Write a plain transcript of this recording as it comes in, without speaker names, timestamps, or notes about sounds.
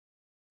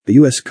The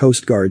U.S.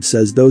 Coast Guard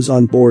says those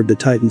on board the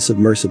Titan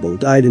submersible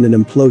died in an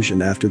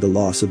implosion after the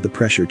loss of the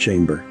pressure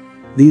chamber.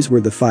 These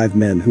were the 5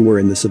 men who were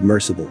in the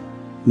submersible.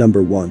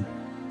 Number 1.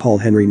 Paul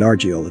Henry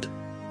Nargeolet.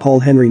 Paul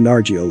Henry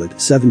Nargeolet,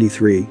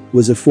 73,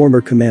 was a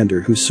former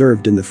commander who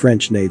served in the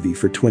French Navy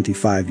for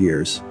 25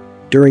 years.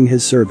 During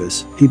his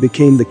service, he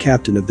became the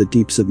captain of the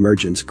Deep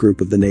Submergence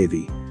Group of the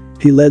Navy.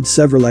 He led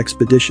several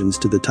expeditions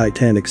to the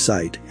Titanic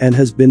site and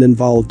has been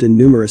involved in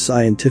numerous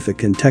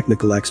scientific and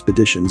technical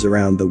expeditions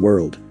around the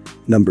world.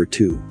 Number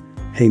 2.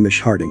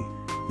 Hamish Harding.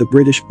 The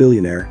British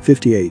billionaire,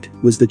 58,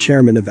 was the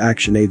chairman of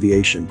Action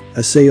Aviation,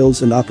 a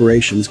sales and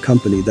operations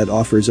company that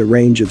offers a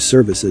range of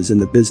services in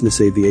the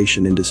business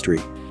aviation industry.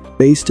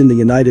 Based in the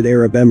United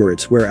Arab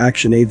Emirates where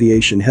Action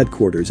Aviation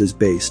headquarters is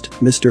based,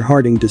 Mr.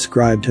 Harding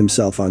described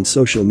himself on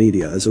social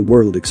media as a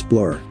world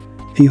explorer.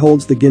 He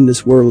holds the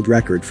Guinness World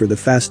Record for the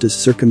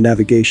fastest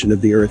circumnavigation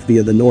of the Earth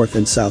via the North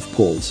and South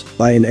Poles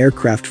by an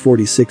aircraft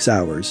 46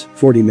 hours,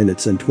 40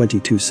 minutes and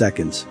 22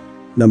 seconds.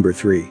 Number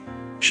 3.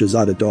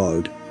 Shahzada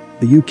Dawood.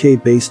 The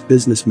UK-based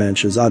businessman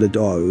Shahzada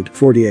Dawood,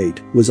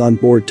 48, was on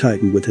board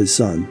Titan with his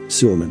son,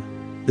 Sulman.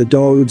 The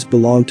Dawoods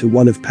belong to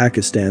one of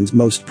Pakistan's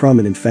most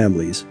prominent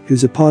families,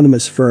 whose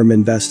eponymous firm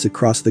invests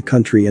across the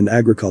country in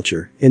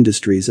agriculture,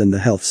 industries and the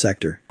health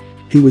sector.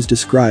 He was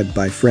described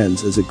by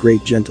friends as a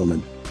great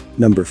gentleman.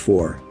 Number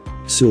 4.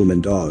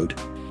 Sulman Dawood.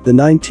 The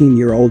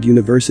 19-year-old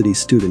university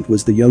student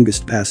was the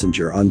youngest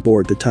passenger on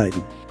board the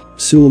Titan.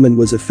 Sulman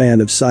was a fan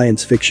of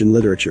science fiction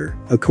literature,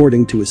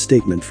 according to a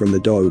statement from the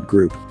Dawood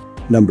Group.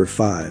 Number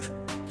 5.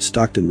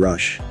 Stockton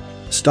Rush.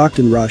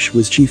 Stockton Rush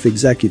was chief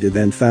executive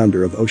and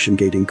founder of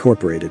Oceangate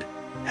Incorporated.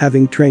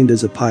 Having trained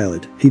as a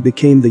pilot, he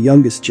became the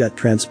youngest jet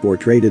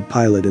transport rated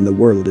pilot in the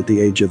world at the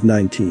age of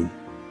 19.